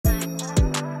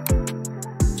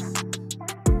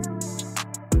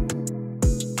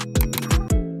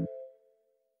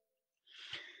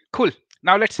Cool.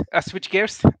 Now let's switch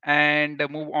gears and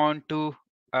move on to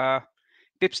uh,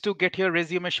 tips to get your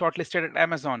resume shortlisted at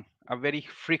Amazon. A very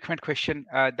frequent question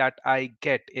that I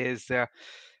get is uh,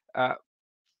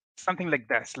 something like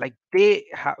this: like they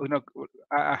have,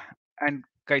 uh, and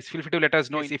guys, feel free to let us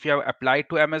know if you have applied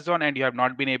to Amazon and you have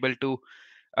not been able to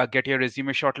get your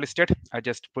resume shortlisted. I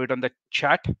just put it on the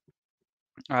chat.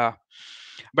 Uh,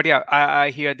 but yeah, I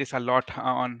hear this a lot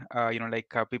on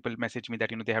people message me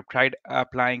that they have tried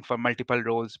applying for multiple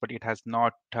roles, but it has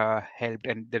not helped,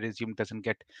 and the resume doesn't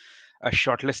get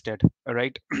shortlisted.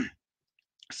 Right.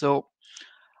 So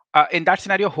in that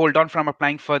scenario, hold on from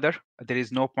applying further. There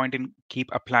is no point in keep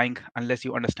applying unless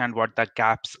you understand what the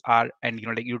gaps are, and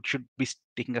you should be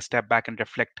taking a step back and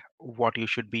reflect what you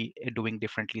should be doing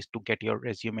differently to get your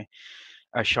resume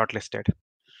shortlisted.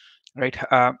 Right.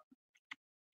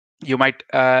 You might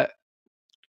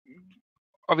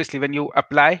obviously, when you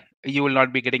apply, you will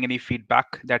not be getting any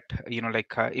feedback that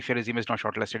if your resume is not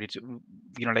shortlisted. It's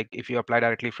like if you apply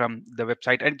directly from the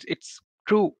website, and it's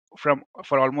true from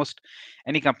for almost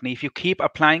any company. If you keep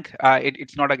applying,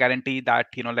 it's not a guarantee that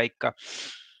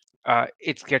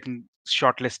it's getting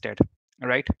shortlisted,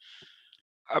 right?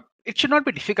 It should not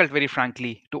be difficult, very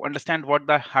frankly, to understand what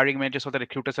the hiring managers or the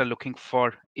recruiters are looking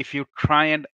for. If you try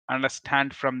and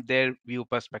understand from their view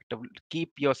perspective,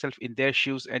 keep yourself in their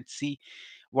shoes and see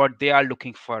what they are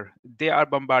looking for. They are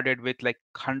bombarded with like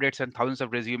hundreds and thousands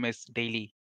of resumes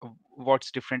daily.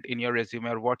 What's different in your resume,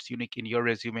 or what's unique in your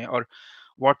resume, or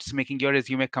what's making your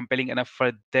resume compelling enough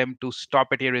for them to stop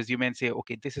at your resume and say,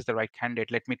 okay, this is the right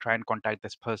candidate. Let me try and contact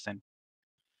this person.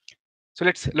 So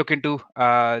let's look into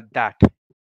that.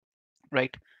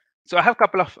 Right. So I have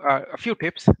a few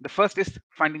tips. The first is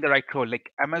finding the right role. Like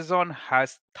Amazon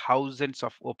has thousands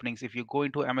of openings. If you go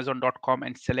into amazon.com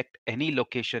and select any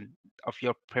location of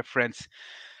your preference,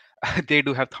 they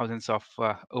do have thousands of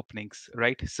openings,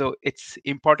 right? So it's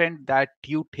important that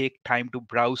you take time to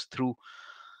browse through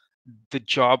the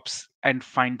jobs and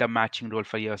find the matching role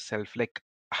for yourself. Like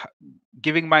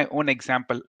giving my own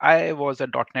example, I was a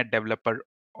 .NET developer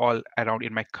all around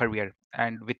in my career,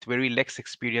 and with very less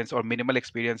experience or minimal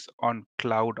experience on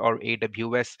cloud or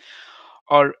AWS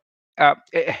or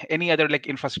any other like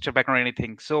infrastructure background or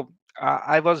anything. So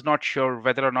I was not sure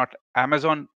whether or not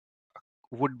Amazon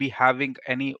would be having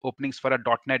any openings for a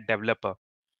 .NET developer,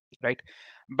 right?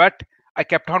 But I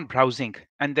kept on browsing,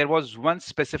 and there was one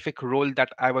specific role that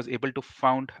I was able to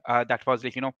found that was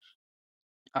like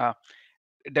uh,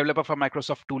 developer for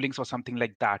Microsoft toolings or something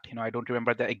like that. I don't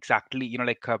remember the exactly,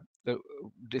 the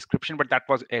description, but that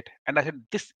was it. And I said,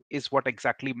 this is what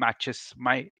exactly matches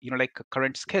my,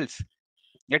 current skills.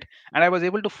 Right? And I was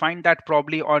able to find that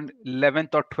probably on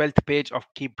 11th or 12th page of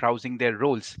keep browsing their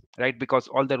roles, right? Because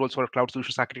all the roles were cloud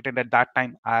solutions architect, and at that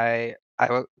time, I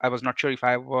was not sure if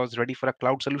I was ready for a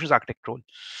cloud solutions architect role.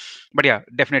 But yeah,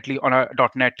 definitely on a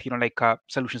 .NET,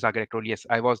 solutions architect role, yes,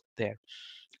 I was there.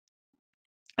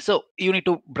 So you need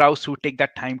to browse through, take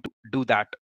that time to do that.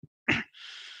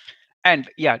 And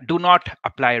yeah, do not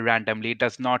apply randomly. It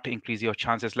does not increase your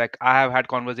chances. Like I have had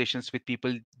conversations with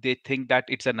people, they think that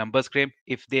it's a numbers game.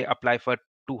 If they apply for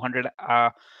 200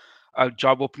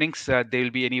 job openings, there will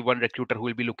be any one recruiter who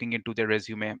will be looking into their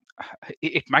resume.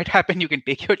 It might happen, you can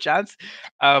take your chance,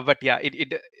 but yeah,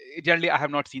 generally I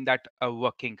have not seen that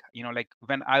working. Like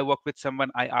when I work with someone,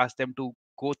 I ask them to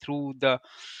go through the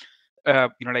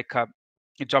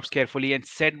jobs carefully and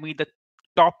send me the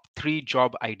top 3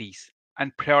 job IDs,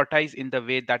 and prioritize in the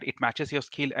way that it matches your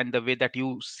skill and the way that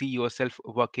you see yourself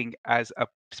working in a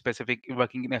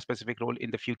specific role in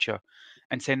the future,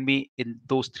 and send me in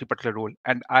those 3 particular role,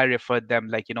 and I refer them,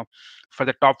 like for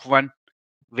the top one,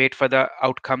 wait for the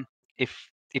outcome. If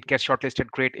it gets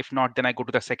shortlisted, great. If not, then I go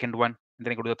to the second one, and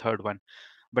then I go to the third one.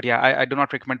 But yeah, I do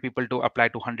not recommend people to apply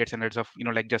to hundreds and hundreds of,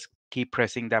 like just keep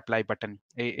pressing the apply button.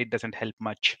 It doesn't help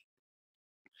much.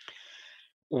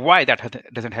 Why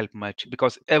that doesn't help much?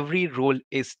 Because every role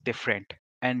is different,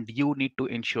 and you need to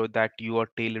ensure that you are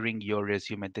tailoring your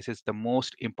resume. This is the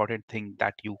most important thing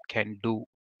that you can do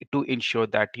to ensure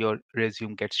that your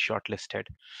resume gets shortlisted.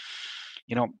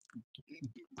 you know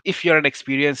if you're an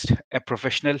experienced a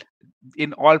professional,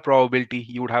 in all probability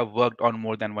you would have worked on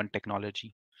more than one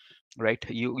technology, right?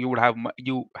 You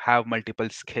have multiple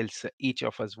skills. Each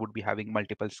of us would be having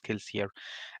multiple skills here,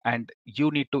 and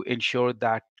you need to ensure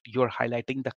that you're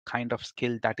highlighting the kind of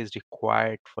skill that is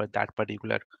required for that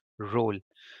particular role.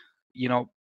 you know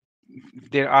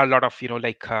there are a lot of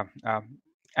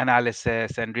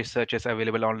analysis and researches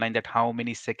available online, that how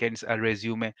many seconds a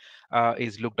resume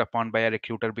is looked upon by a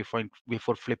recruiter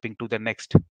before flipping to the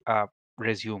next uh,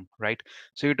 resume, right?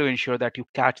 So you have to ensure that you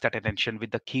catch that attention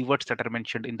with the keywords that are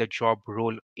mentioned in the job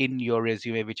role in your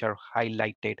resume, which are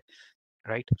highlighted,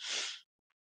 right?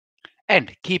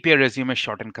 And keep your resume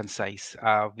short and concise.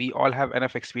 We all have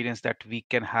enough experience that we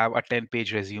can have a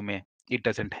 10-page resume. It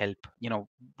doesn't help.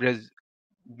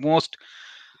 Most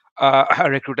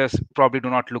recruiters probably do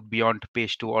not look beyond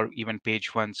page two or even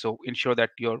page one. So ensure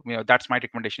that that's my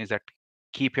recommendation, is that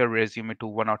keep your resume to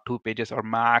 1 or 2 pages or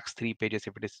max 3 pages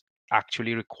if it is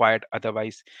actually required.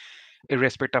 Otherwise,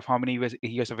 irrespective of how many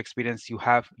years of experience you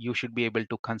have, you should be able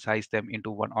to concise them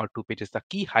into 1 or 2 pages, the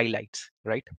key highlights,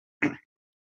 right?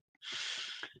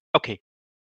 Okay.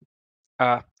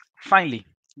 uh, Finally,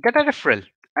 get a referral.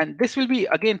 And this will be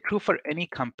again true for any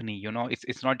company.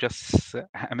 It's not just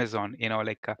Amazon.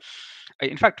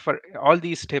 In fact, for all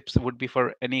these tips would be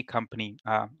for any company.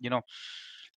 Uh,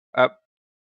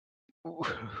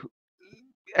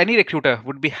 any recruiter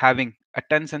would be having a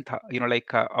tons and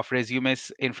of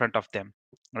resumes in front of them,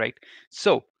 right?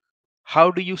 So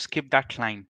how do you skip that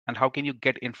line, and how can you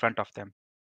get in front of them,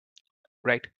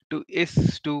 right?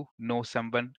 To know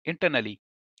someone internally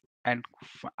and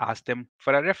ask them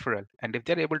for a referral. And if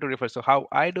they're able to refer, so how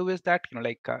I do is that,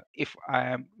 if I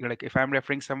am if I'm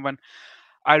referring someone,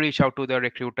 I reach out to the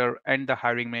recruiter and the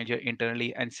hiring manager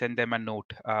internally and send them a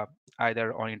note,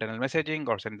 either on internal messaging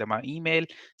or send them an email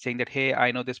saying that, hey,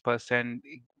 I know this person,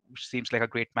 seems like a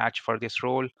great match for this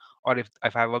role. Or if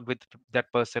I worked with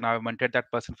that person, I've mentored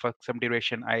that person for some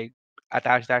duration, I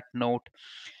attach that note.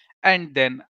 And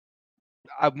then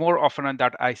more often than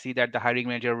that, I see that the hiring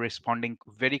manager responding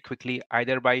very quickly,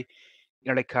 either by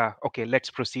okay, let's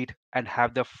proceed and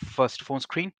have the first phone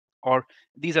screen, or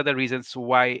these are the reasons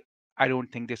why I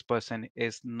don't think this person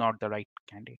is not the right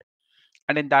candidate.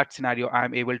 And in that scenario,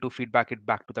 I'm able to feedback it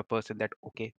back to the person that,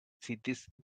 okay, see, this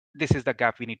is the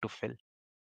gap we need to fill,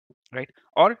 right?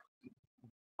 Or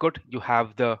good, you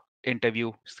have the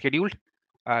interview scheduled,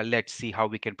 let's see how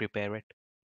we can prepare it.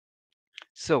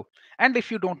 So, and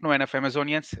if you don't know enough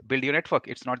Amazonians, build your network.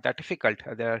 It's not that difficult.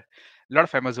 There are a lot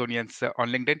of Amazonians on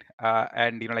LinkedIn,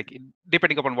 and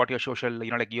depending upon what your social,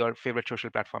 your favorite social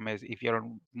platform is. If you're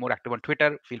more active on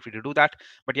Twitter, feel free to do that.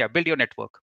 But yeah, build your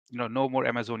network. Know more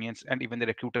Amazonians and even the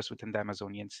recruiters within the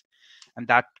Amazonians. And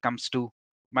that comes to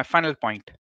my final point,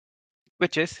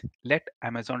 which is let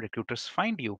Amazon recruiters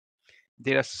find you.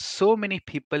 There are so many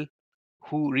people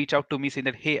who reach out to me saying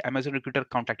that, hey, Amazon recruiter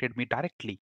contacted me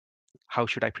directly, how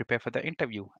should I prepare for the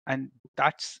interview? And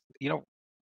that's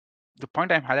the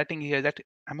point I'm highlighting here, that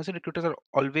Amazon recruiters are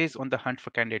always on the hunt for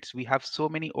candidates. We have so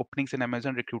many openings, and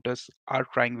Amazon recruiters are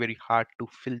trying very hard to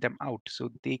fill them out, so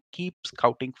they keep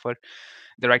scouting for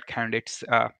the right candidates,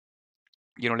 on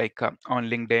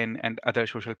LinkedIn and other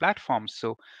social platforms.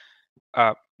 So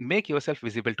make yourself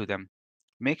visible to them.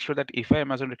 Make sure that if an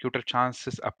Amazon recruiter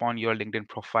chances upon your LinkedIn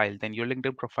profile, then your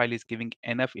LinkedIn profile is giving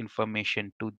enough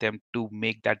information to them to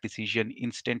make that decision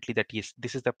instantly, that yes,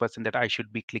 this is the person that I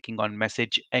should be clicking on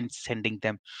message and sending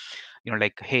them,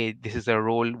 hey, this is a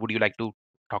role, would you like to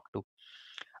talk to?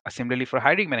 Similarly, for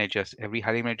hiring managers, every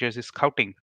hiring manager is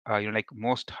scouting. Like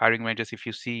most hiring managers, if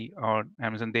you see on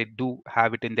Amazon, they do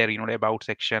have it in their, about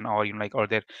section, or or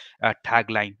their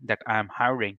tagline that I am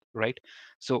hiring, right?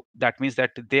 So that means that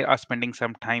they are spending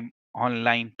some time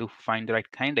online to find the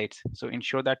right candidates. So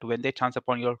ensure that when they chance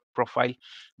upon your profile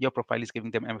is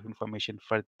giving them enough information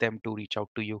for them to reach out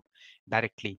to you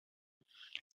directly.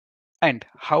 And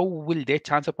how will they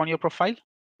chance upon your profile?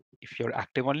 If you're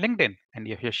active on LinkedIn and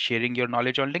you're sharing your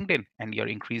knowledge on LinkedIn and you're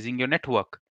increasing your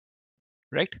network,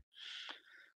 right?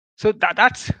 So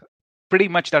that's pretty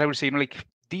much that I would say.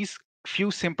 These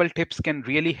few simple tips can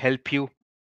really help you,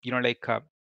 you know, like uh,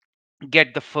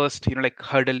 get the first,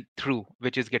 hurdle through,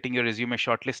 which is getting your resume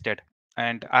shortlisted.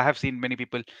 And I have seen many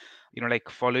people,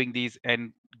 following these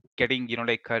and getting,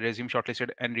 a resume shortlisted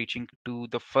and reaching to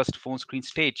the first phone screen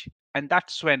stage. And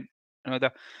that's when,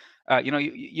 the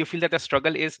you feel that the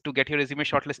struggle is to get your resume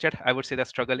shortlisted. I would say the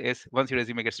struggle is once your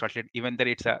resume gets shortlisted, even that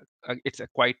it's a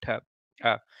quite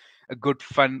uh, a good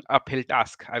fun uphill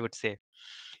task, I would say.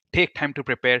 Take time to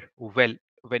prepare well.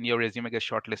 When your resume gets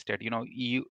shortlisted,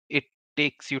 it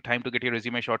takes you time to get your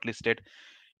resume shortlisted.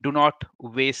 Do not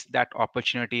waste that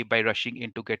opportunity by rushing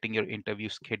into getting your interview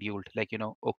scheduled,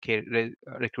 okay,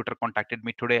 recruiter contacted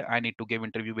me today, I need to give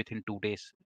interview within 2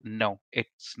 days. No,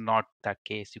 it's not that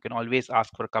case. You can always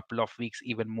ask for a couple of weeks,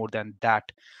 even more than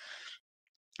that,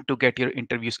 to get your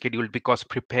interview scheduled, because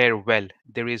prepare well.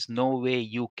 There is no way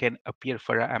you can appear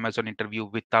for an Amazon interview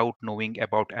without knowing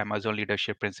about Amazon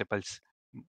leadership principles.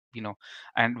 you know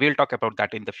and we'll talk about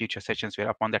that in the future sessions where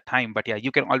upon that time. But yeah,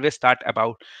 you can always start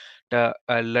about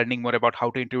learning more about how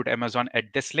to include Amazon at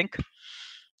this link,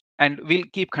 and we'll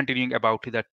keep continuing about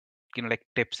the like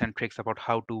tips and tricks about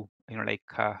how to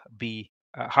be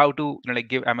how to like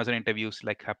give Amazon interviews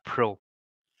like a pro.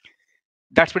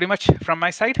 That's pretty much from my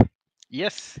side.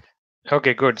 Yes.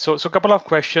 Okay, good. So a couple of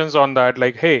questions on that,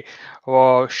 like, hey,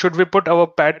 should we put our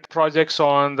pet projects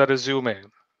on the resume?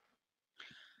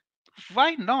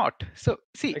 Why not? So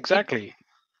see it. Exactly.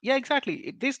 Yeah,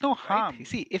 exactly. There's no harm.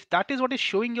 See, if that is what is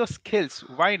showing your skills,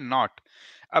 why not?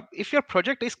 If your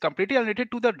project is completely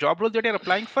unrelated to the job role that you're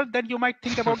applying for, then you might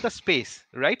think about the space,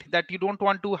 right? That you don't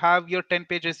want to have your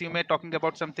 10-page resume talking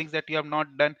about some things that you have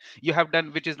not done, you have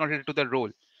done, which is not related to the role.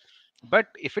 But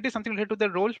if it is something related to the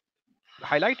role,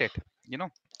 highlight it, you know.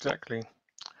 Exactly.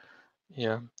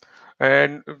 Yeah.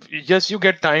 And yes, you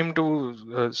get time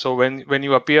to. So when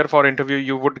you appear for interview,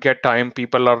 you would get time.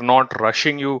 People are not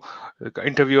rushing you.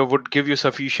 Interviewer would give you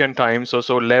sufficient time. So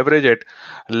leverage it,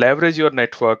 leverage your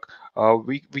network.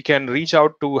 We can reach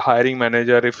out to hiring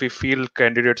manager if we feel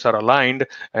candidates are aligned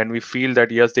and we feel that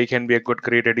yes, they can be a good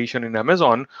great addition in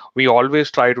Amazon. We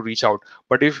always try to reach out.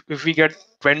 But if we get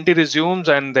 20 resumes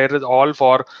and there is all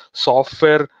for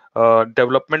software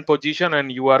development position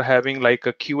and you are having like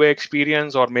a QA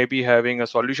experience or maybe having a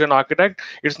solution architect,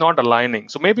 it's not aligning.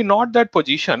 So maybe not that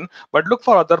position, but look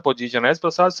for other position. As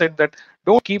Prasad said, that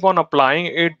don't keep on applying.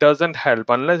 It doesn't help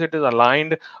unless it is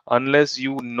aligned, unless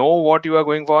you know what you are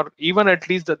going for. Even at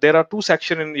least there are two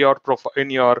sections in your profile, in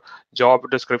your job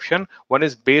description. One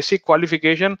is basic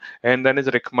qualification and then is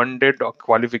recommended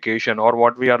qualification, or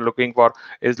what we are looking for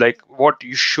is like what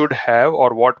you should have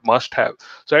or what must have.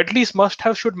 So at least must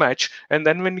have should match, and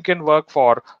then when you can work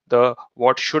for the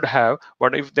what should have.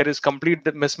 But if there is complete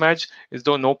mismatch, is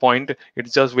though no point.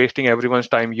 It's just wasting everyone's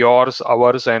time, yours,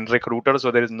 ours, and recruiters.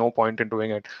 So there is no point in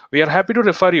doing it. We are happy to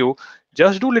refer you.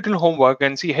 Just do little homework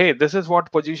and see, hey, this is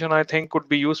what position I think could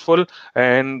be useful,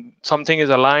 and something is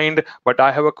aligned, but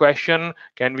I have a question,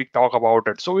 can we talk about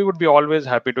it? So we would be always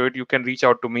happy to it. You can reach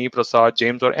out to me, Prasad,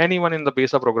 James, or anyone in the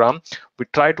beta program. We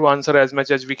try to answer as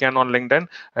much as we can on LinkedIn,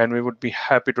 and we would be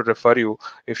happy to refer you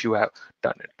if you have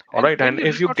done it. All And right. when And you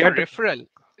if reach you out for get referral,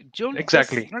 don't just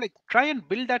exactly like try and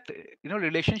build that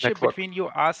relationship network, between you.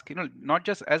 Ask not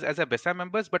just as a BESA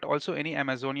members, but also any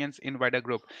Amazonians in wider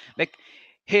group. Like,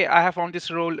 hey, I have found this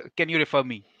role. Can you refer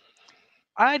me?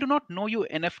 I do not know you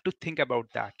enough to think about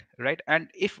that, right? And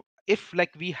if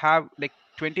like we have like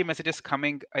 20 messages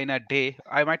coming in a day,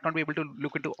 I might not be able to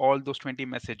look into all those 20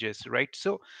 messages, right?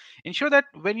 So ensure that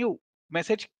when you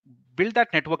message, build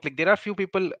that network. Like there are few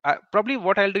people. Probably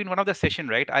what I'll do in one of the session,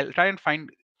 right? I'll try and find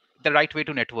the right way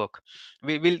to network.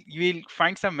 We'll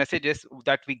find some messages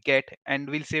that we get, and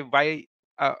we'll say why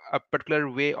a particular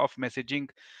way of messaging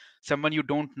someone you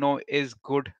don't know is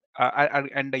good,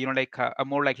 and are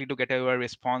more likely to get a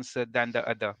response than the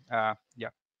other. Yeah.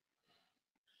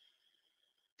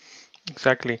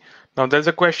 exactly. Now there's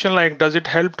a question like, does it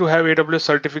help to have AWS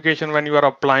certification when you are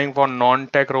applying for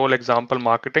non-tech role, example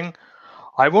marketing?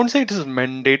 I won't say it is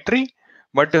mandatory,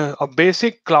 but a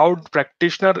basic cloud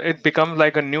practitioner, it becomes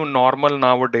like a new normal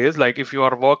nowadays. Like if you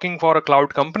are working for a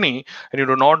cloud company and you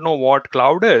do not know what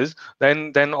cloud is,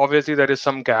 then obviously there is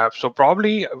some gap. So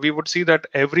probably we would see that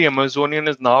every Amazonian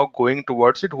is now going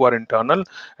towards it who are internal.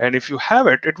 And if you have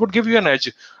it, it would give you an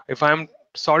edge. If I'm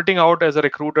sorting out as a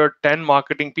recruiter 10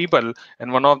 marketing people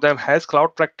and one of them has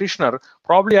cloud practitioner,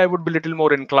 probably I would be a little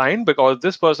more inclined because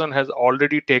this person has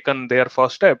already taken their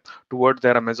first step towards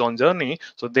their Amazon journey.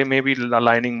 So they may be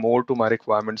aligning more to my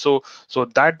requirements. So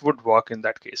that would work in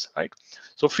that case, right?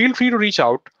 So feel free to reach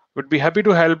out. We'd be happy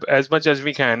to help as much as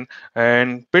we can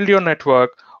and build your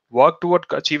network, work toward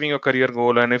achieving your career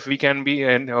goal. And if we can be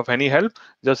of any help,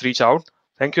 just reach out.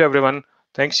 Thank you, everyone.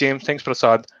 Thanks, James. Thanks,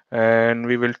 Prasad. And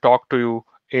we will talk to you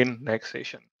in next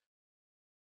session.